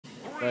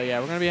But yeah,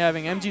 we're going to be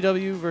having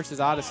MGW versus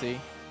Odyssey.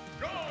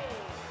 And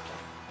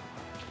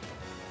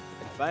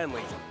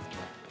finally.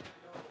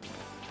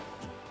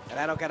 And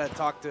I don't got to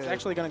talk to... It's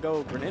actually going to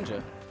go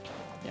Greninja.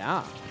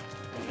 Yeah.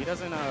 He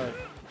doesn't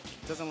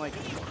like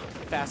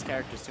fast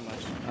characters too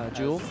much.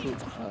 Jewel,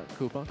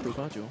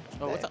 Koopa, Jewel.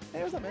 Oh, what's up?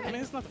 Hey, what's up, man? I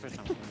mean, it's not the first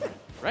time.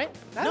 Right?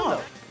 I don't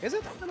know. Is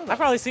it? I don't know. I've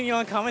probably seen you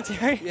on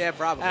commentary. Yeah,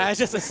 probably. I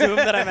just assumed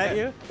that I met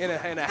you.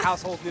 in a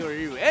household near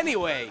you.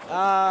 Anyway,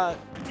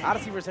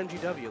 Odyssey versus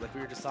MGW, like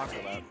we were just talking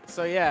about.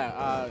 So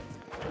yeah,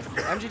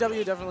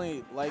 MGW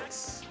definitely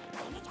likes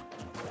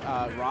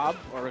Rob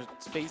or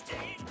space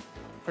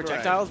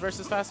projectiles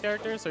versus fast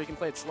characters, so he can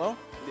play it slow.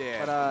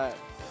 Yeah. But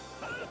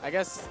I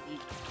guess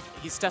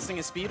he's testing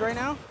his speed right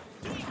now.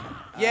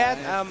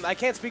 Yeah, I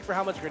can't speak for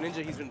how much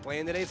Greninja he's been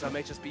playing today, so I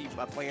may just be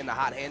playing the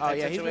hot hand type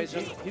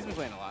situation. He's been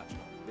playing a lot.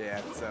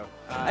 Yeah, so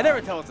I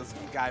never tell it's this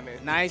guy,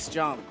 man. Nice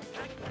jump.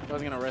 I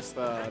wasn't gonna risk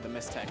the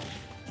mistech.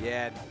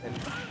 Yeah, and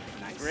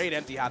Nice. great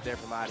empty hop there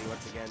from Adi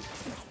once again.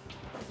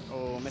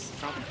 Oh, missed the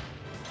trump.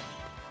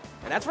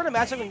 And that's where the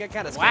matchup can get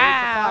kind of scary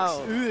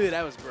Wow. for Fox. Ooh,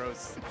 that was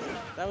gross.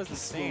 That was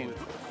insane.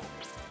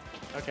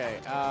 Smooth. Okay.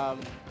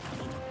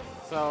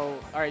 So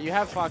all right, you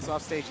have Fox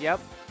off stage. Yep.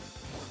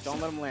 Don't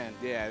let him land.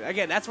 Yeah,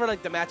 again, that's where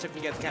like the matchup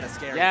can get kind of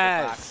scary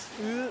Yes.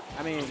 for Fox.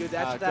 I mean, Good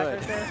dash good.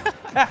 attack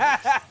right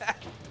there.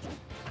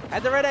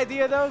 Had the right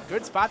idea, though.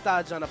 Good spot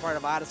dodge on the part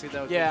of Odyssey,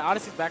 though. Yeah,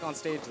 Odyssey's back on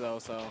stage, though,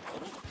 so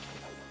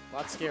a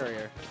lot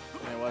scarier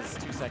than it was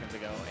 2 seconds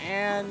ago.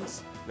 And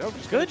Nope,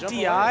 good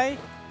DI,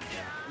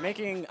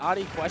 making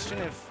Adi question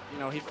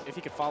if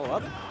he could follow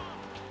up.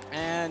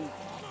 And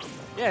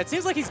yeah, it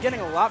seems like he's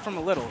getting a lot from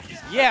a little.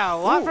 Yeah, a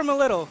lot from a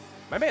little.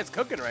 My man's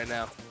cooking right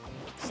now.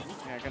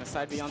 Yeah, gonna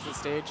side B onto the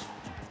stage.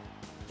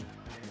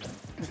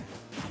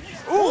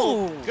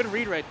 Ooh, good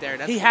read right there.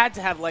 That's He had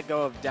to have let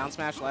go of down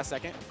smash last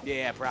second.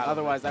 yeah, probably.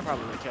 Otherwise, that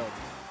probably would have killed.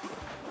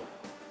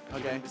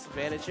 Okay.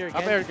 Disadvantage here Up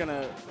again. air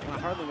gonna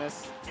hardly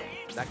miss.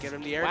 Not giving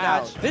him the air Wow,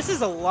 dodge. this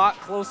is a lot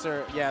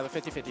closer. Yeah, the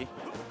 50-50.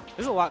 This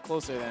is a lot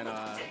closer than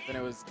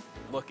it was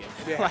looking.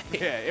 Yeah, Like,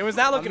 yeah, it was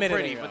not looking minute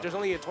pretty, ago. but there's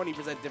only a 20%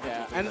 difference.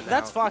 yeah, between and them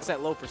that's now. Fox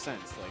at low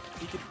percents.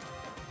 Like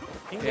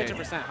he can get to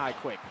percent high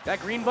quick.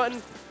 That green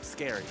button,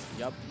 scary.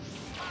 Yep.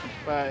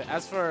 But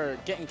as for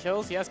getting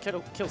kills, he has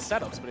kill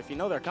setups. But if you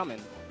know they're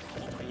coming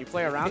and you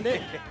play around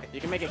it, you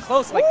can make it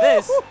close like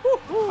this.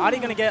 Adi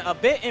gonna get a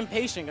bit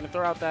impatient, gonna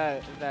throw out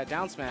that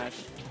down smash,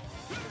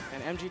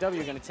 and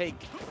MGW gonna take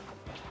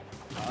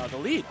the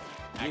lead.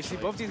 You see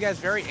both these guys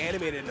very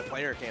animated in the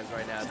player cams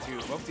right now too.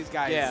 Both these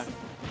guys, Yeah.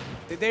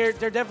 they're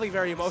definitely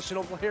very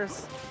emotional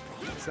players.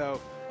 So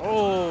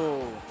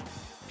Oh.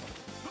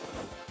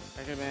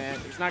 Okay, man.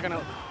 He's not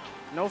gonna.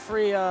 No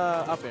free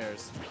up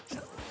airs.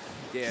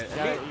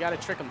 yeah, You gotta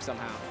trick him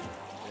somehow.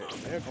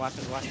 Watch.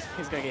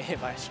 He's gonna get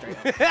hit by a straight.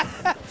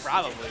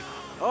 probably.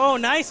 Oh,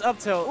 nice up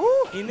tilt.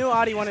 He knew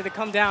Adi wanted to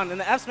come down, and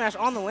the F smash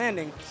on the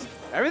landing.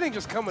 Everything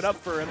just coming up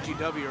for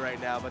MGW right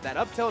now, but that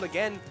up tilt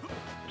again.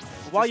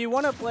 While you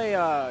want to play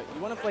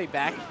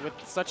back with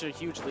such a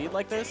huge lead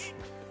like this,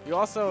 you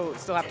also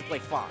still have to play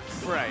Fox.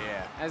 Right,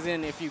 yeah. As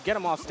in, if you get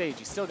him off stage,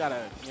 you still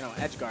gotta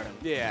edge guard him.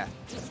 Yeah.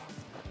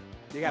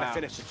 You gotta Wow.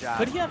 finish the job.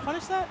 Could he have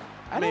punished that?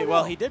 I don't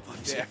well, know. he did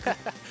punish Yeah. it.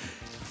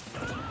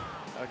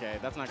 Okay,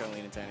 that's not gonna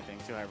lead into anything.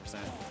 Too high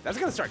percent. That's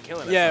gonna start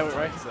killing us. Yeah, though,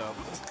 right. So,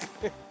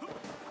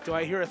 do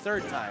I hear a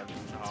third time?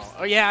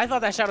 Oh yeah, I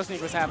thought that Shadow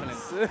Sneak was happening.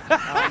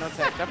 No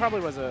tech. That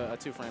probably was a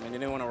 2-frame, and you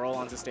didn't want to roll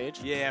onto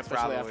stage. Yeah, especially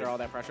probably. after all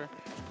that pressure.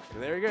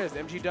 And there he goes.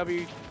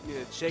 MGW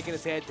shaking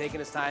his head, taking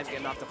his time,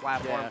 getting off the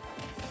platform. Yeah.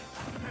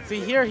 See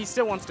here, he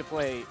still wants to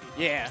play.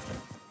 Yeah.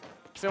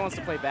 Still wants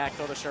to play back,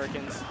 throw the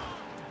shurikens.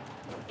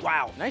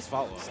 Wow, nice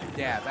follow-up.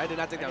 Yeah, I did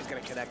not think that was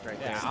gonna connect right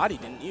Yeah, there. Adi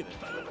didn't either.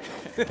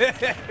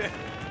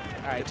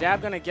 All right,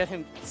 jab gonna get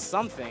him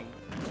something.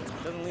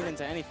 Doesn't lead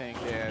into anything.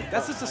 Yeah,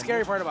 that's just the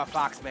scary part about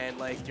Fox, man.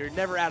 Like, you're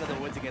never out of the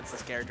woods against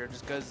this character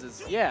just because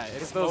his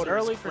It's those motor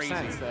is early crazy.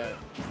 percents that.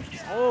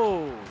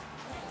 Oh.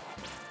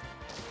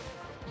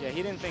 Yeah,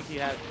 he didn't think he'd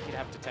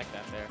have to tech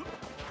that there.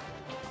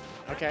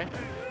 Okay.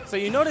 So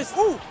you notice,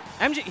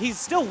 he's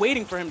still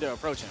waiting for him to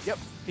approach him. Yep.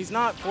 He's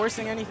not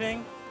forcing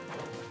anything.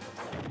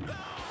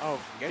 Oh,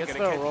 Again, gets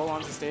gonna the catch- roll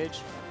on the stage.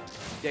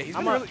 Yeah, he's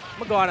I'm been gonna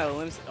really. go on a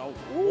limb. Oh,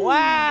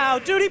 wow,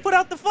 dude, he put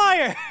out the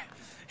fire.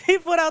 He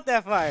put out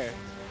that fire.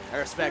 I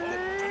respect it.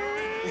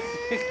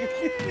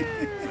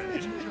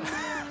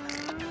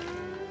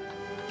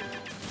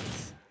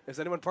 Is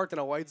anyone parked in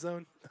a white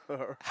zone?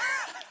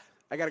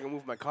 I gotta go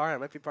move my car. I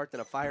might be parked in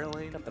a fire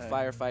lane. Got the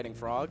firefighting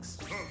frogs.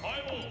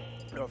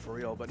 No, for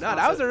real. But no,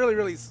 that was a really,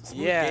 really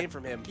smooth game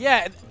from him.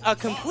 Yeah, a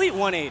complete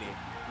 180.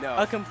 No.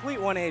 A complete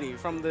 180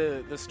 from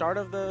the start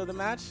of the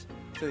match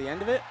to the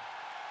end of it.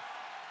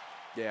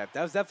 Yeah,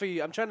 that was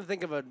definitely. I'm trying to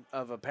think of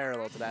a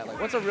parallel to that. Like,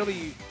 what's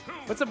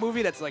a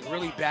movie that's like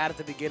really bad at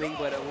the beginning,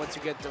 but once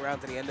you get around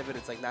to the end of it,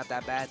 it's like not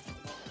that bad.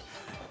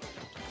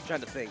 I'm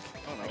trying to think.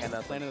 Oh no, I got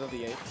nothing. Planet of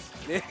the Apes.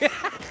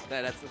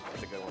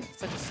 that's a good one. It's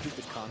such a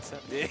stupid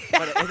concept, Yeah.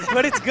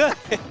 but it's good.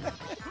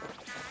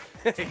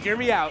 Hear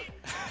me out.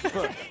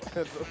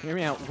 Hear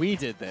me out. We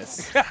did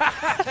this.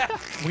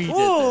 We did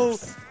Ooh.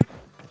 this.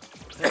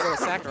 There goes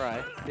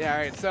Sakurai. Yeah, all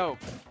right, so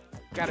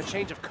got a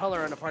change of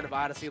color on the part of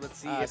Odyssey. Let's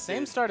see. if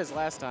Same it- start as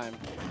last time.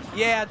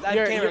 Yeah, I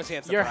You're, can't you're, really say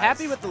I'm you're surprised.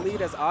 happy with the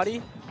lead as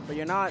Adi, but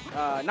you're not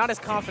as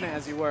confident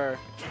as you were.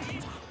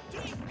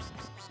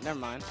 Never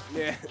mind.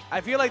 Yeah,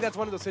 I feel like that's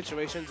one of those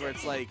situations where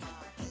it's like,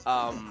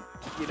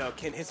 you know,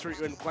 can history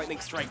and lightning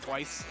strike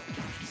twice?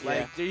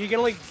 Like, you can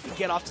only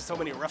get off to so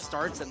many rough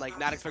starts and like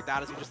not expect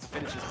Odyssey just to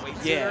finish his plate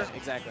Yeah, sooner.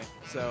 exactly.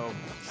 So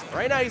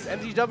right now, he's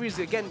MGW's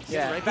again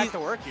getting right back to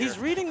work here. He's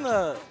reading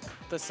the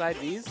side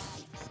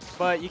Vs,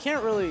 but you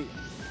can't really.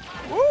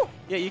 Woo!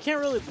 Yeah, you can't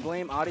really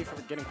blame Adi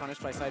for getting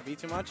punished by side V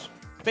too much,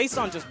 based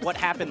on just what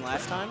happened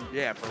last time.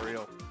 Yeah, for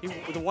real.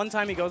 The one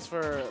time he goes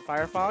for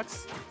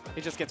Firefox,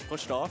 he just gets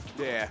pushed off.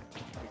 Yeah,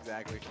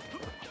 exactly.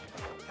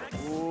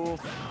 Ooh,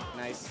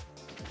 nice.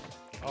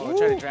 Oh, Ooh.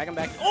 try to drag him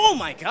back. Oh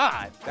my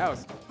God! That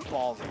was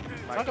ballsy.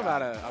 My Talk God.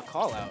 about a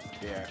call out.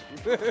 Yeah.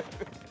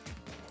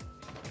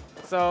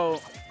 So,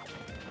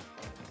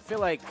 I feel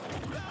like,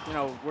 you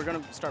know, we're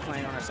going to start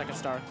playing on our second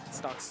stock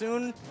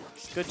soon.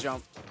 Good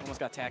jump. Almost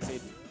got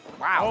taxied.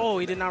 Wow. Oh,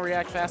 he did not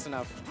react fast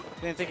enough.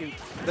 Didn't think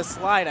the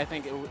slide, I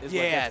think, is what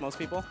gets most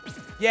people.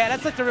 Yeah,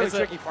 that's like the really Is it-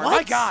 tricky part. What?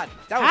 My God.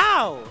 That was,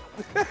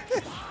 How?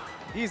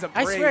 he's a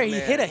I brave swear he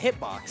man. hit a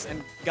hitbox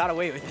and got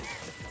away with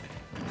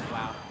it.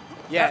 Wow.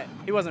 Yeah,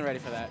 he wasn't ready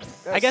for that.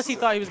 I guess he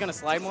thought he was going to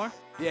slide more,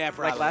 Yeah,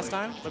 probably. like last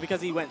time, but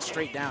because he went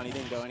straight down, he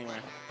didn't go anywhere.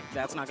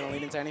 That's not going to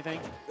lead into anything.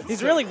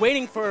 He's really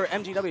waiting for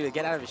MGW to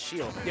get out of his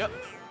shield. Yep.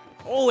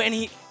 Oh, and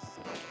he,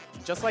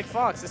 just like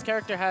Fox, this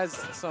character has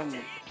some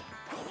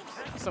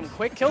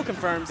quick kill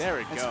confirms. There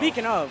we And go.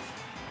 speaking of,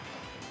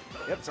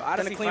 Yep, so gonna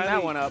Odyssey clean that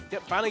finally- one up.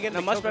 Yep, finally in getting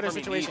a the much kill better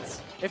confirm he situation.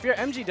 needs. If you're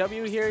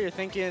MGW here, you're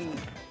thinking,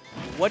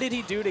 what did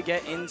he do to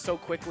get in so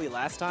quickly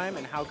last time,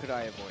 and how could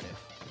I avoid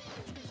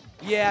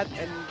it? Yeah,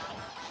 and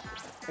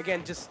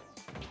again, just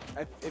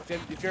if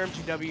you're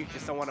MGW, you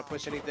just don't want to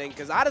push anything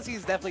because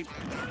Odyssey's definitely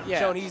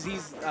shown he's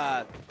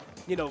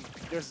you know,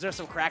 there's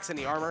some cracks in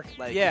the armor.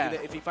 Like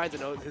if he finds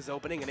his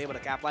opening and able to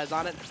capitalize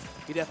on it,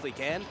 he definitely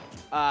can.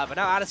 But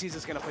now Odyssey's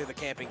just gonna play the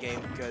camping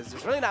game because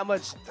there's really not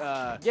much.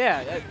 The he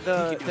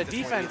can do with this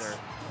one defense. either.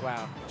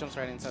 Wow, jumps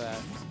right into that.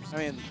 I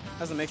mean,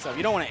 that's a mix-up.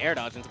 You don't want to air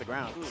dodge into the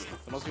ground.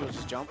 So most people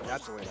just jump.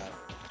 Absolutely not.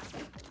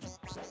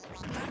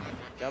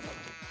 Yep.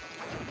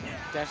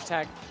 Dash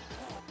attack.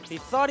 He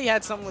thought he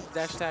had something with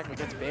dash attack, but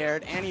gets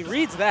bared, and he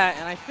reads that,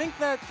 and I think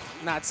that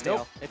not stale.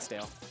 Nope. It's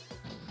stale.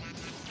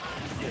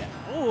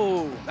 Yeah.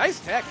 Ooh. Nice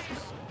tech.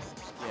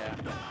 Yeah.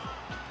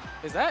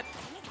 Is that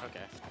okay?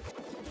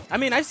 I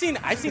mean, I've seen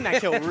that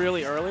kill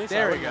really early. So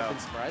There I we wouldn't have go.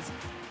 been surprised.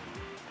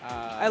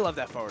 I love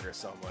that forwarder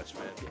so much,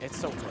 man. It's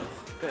so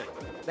good.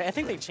 I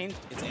think they changed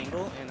its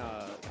angle in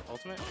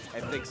Ultimate. I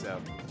think so.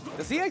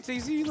 Does he actually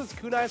use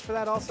kunais for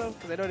that also?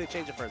 Because I know they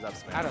changed it for his up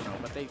smash. I don't know,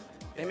 but they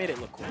made it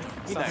look cool.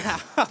 He somehow.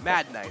 nice.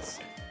 Mad nice.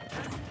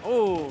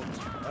 Oh,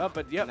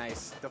 But yep.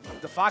 nice.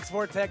 The Fox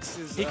Vortex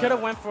is. He could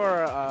have went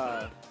for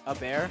a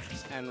bear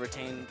and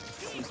retained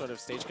some sort of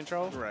stage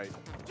control. Right.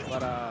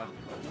 But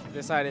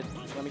decided,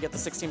 let me get the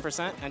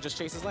 16% and just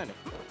chase his landing.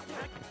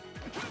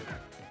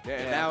 Yeah,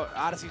 and now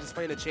Odyssey just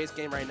playing a chase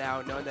game right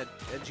now, knowing that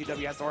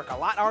MGW has to work a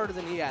lot harder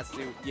than he has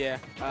to. Yeah.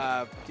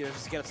 You know,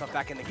 just get himself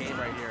back in the game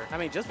right here. I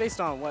mean, just based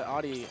on what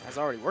Audi has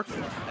already worked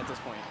for at this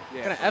point.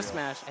 Yeah, Gonna for F real.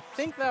 smash. I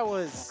think that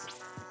was.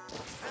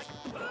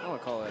 I don't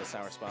want to call it a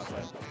sour spot,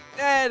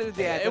 but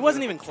Yeah, it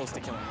wasn't even close to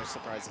killing, which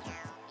surprising.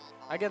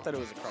 I get that it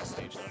was a cross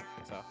stage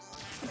though.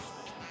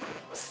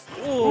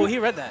 So. Ooh, he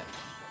read that.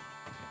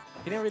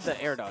 He didn't read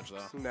the air dodge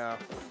though. No.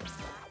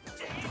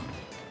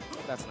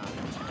 That's not.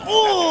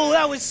 Oh,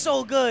 that was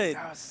so good.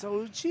 That was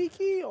so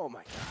cheeky. Oh my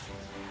god.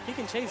 He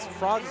can chase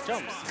Frog's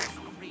jumps.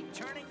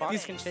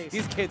 Fox can chase.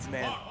 These kids,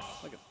 man.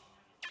 Look at.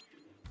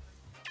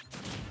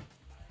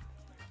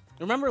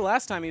 Remember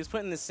last time he was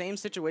put in the same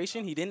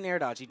situation? He didn't air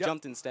dodge. He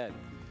jumped instead.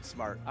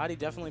 Smart. Adi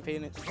definitely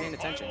paying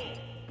attention.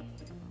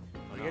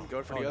 Again,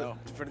 going for Oh, the other,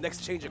 for the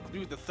next change of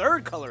the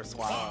third color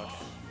swap.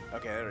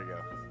 Okay, there we go.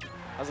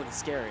 I was looking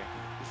scary.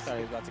 Thought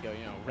he was about to go,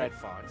 you know, red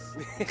fox.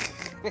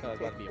 Thought it was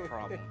about to be a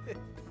problem.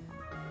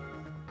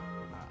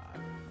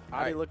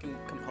 Adi looking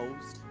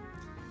composed.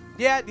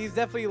 Yeah, he's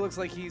definitely looks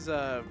like he's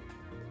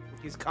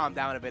calmed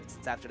down a bit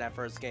since after that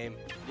first game.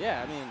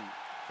 Yeah, I mean,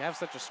 you have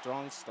such a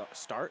strong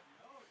start,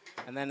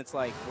 and then it's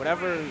like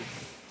whatever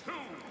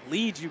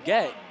lead you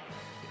get,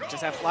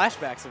 just have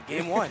flashbacks of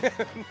game one.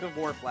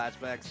 More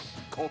flashbacks,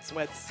 cold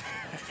sweats.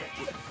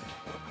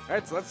 All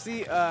right, so let's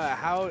see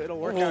how it'll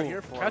work out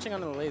here for him. Crouching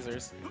under the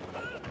lasers.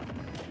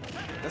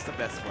 That's the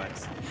best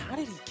flex. How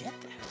did he get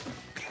that?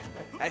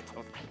 I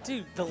don't.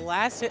 Dude, the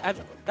last hit,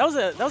 that was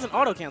an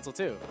auto cancel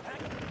too.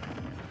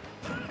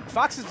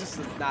 Fox is just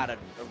not a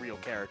real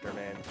character,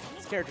 man.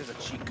 This character's a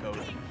cheat code.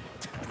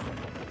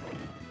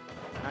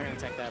 Not gonna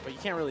take that, but you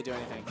can't really do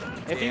anything.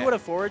 If he Yeah. would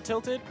have forward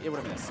tilted, it would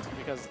have missed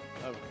because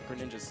of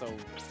Greninja's so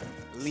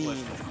lean.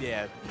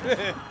 Yeah.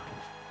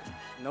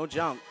 No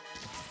jump.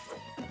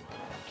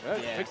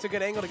 Yeah. Fixed a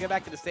good angle to get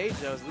back to the stage,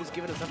 though. At least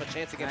giving himself a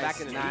chance to get back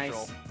into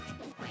neutral.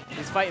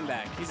 He's fighting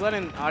back. He's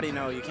letting Adi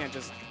know you can't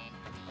just...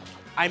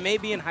 I may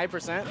be in high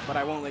percent, but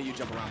I won't let you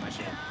jump around my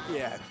shit.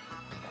 Yeah.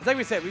 It's like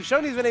we said, we've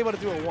shown he's been able to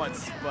do it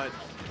once, but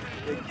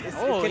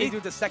can he do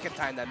it the second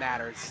time that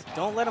matters?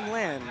 Don't let him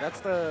land.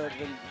 That's the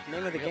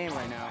name of the game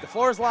right now. The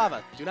floor is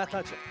lava. Do not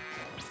touch it.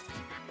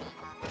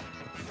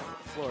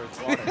 The floor is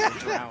water. You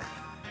drown.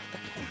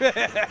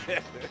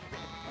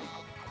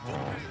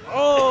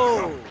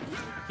 Oh!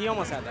 He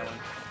almost had that one.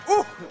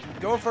 Ooh!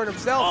 Going for it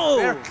himself. Oh!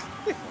 There.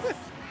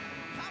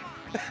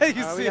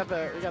 You see we got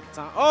the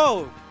time.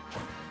 Oh!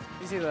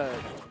 You see the...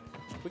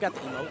 We got the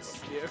emotes.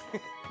 Yeah.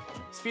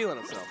 He's feeling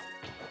himself.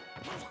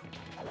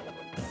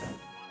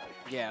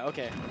 Yeah,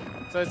 okay.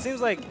 So it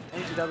seems like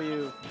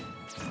MGW...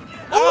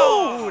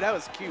 Oh! That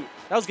was cute.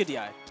 That was good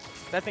DI.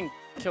 That thing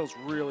kills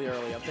really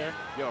early up there.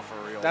 Yo, for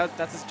real.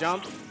 That's his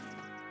jump.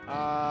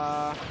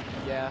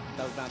 Yeah,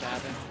 that was bound to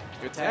happen.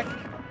 Good tech.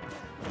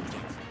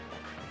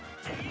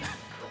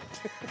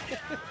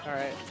 All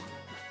right.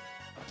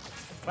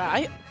 Wow,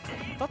 I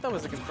thought that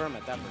was a confirm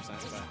at that percent.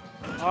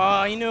 But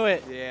oh, he knew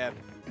it. Yeah.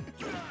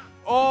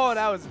 Oh,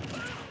 that was...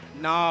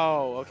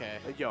 No, okay.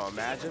 Yo,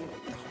 imagine.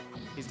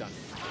 He's done.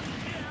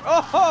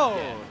 Oh!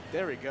 Yeah.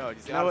 There we go. You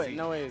see,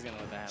 No way he's going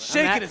to let that happen.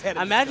 Shaking his head.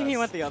 Imagine he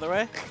went the other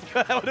way.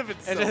 That would have been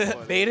so And just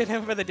funny. baited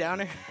him for the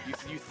downer.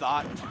 You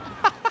thought.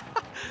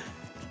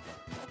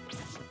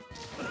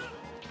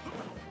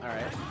 All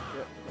right.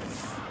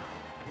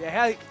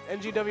 Yeah,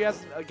 MGW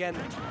has, again,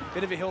 a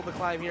bit of a hill to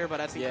climb here,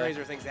 but I've seen Yeah.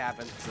 crazier things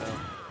happen, so.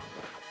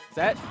 Is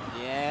that?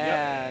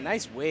 Yeah,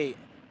 nice weight.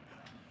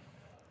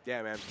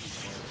 Yeah, man.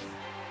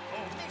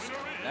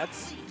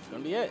 That's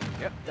going to be it.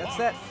 Yep, that's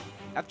that.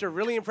 After a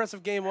really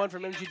impressive game one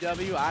from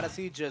MGW,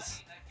 Odyssey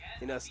just,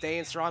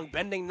 staying strong,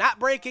 bending, not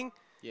breaking,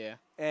 Yeah.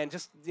 and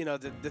just,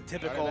 the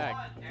typical.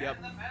 back. Yep.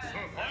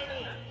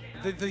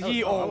 The That ye was-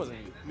 that old wasn't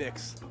even-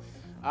 mix.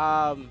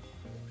 Damn,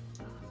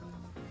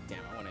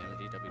 I want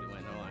MGW to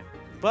win, don't I?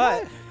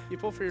 But You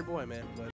pull for your boy, man. But.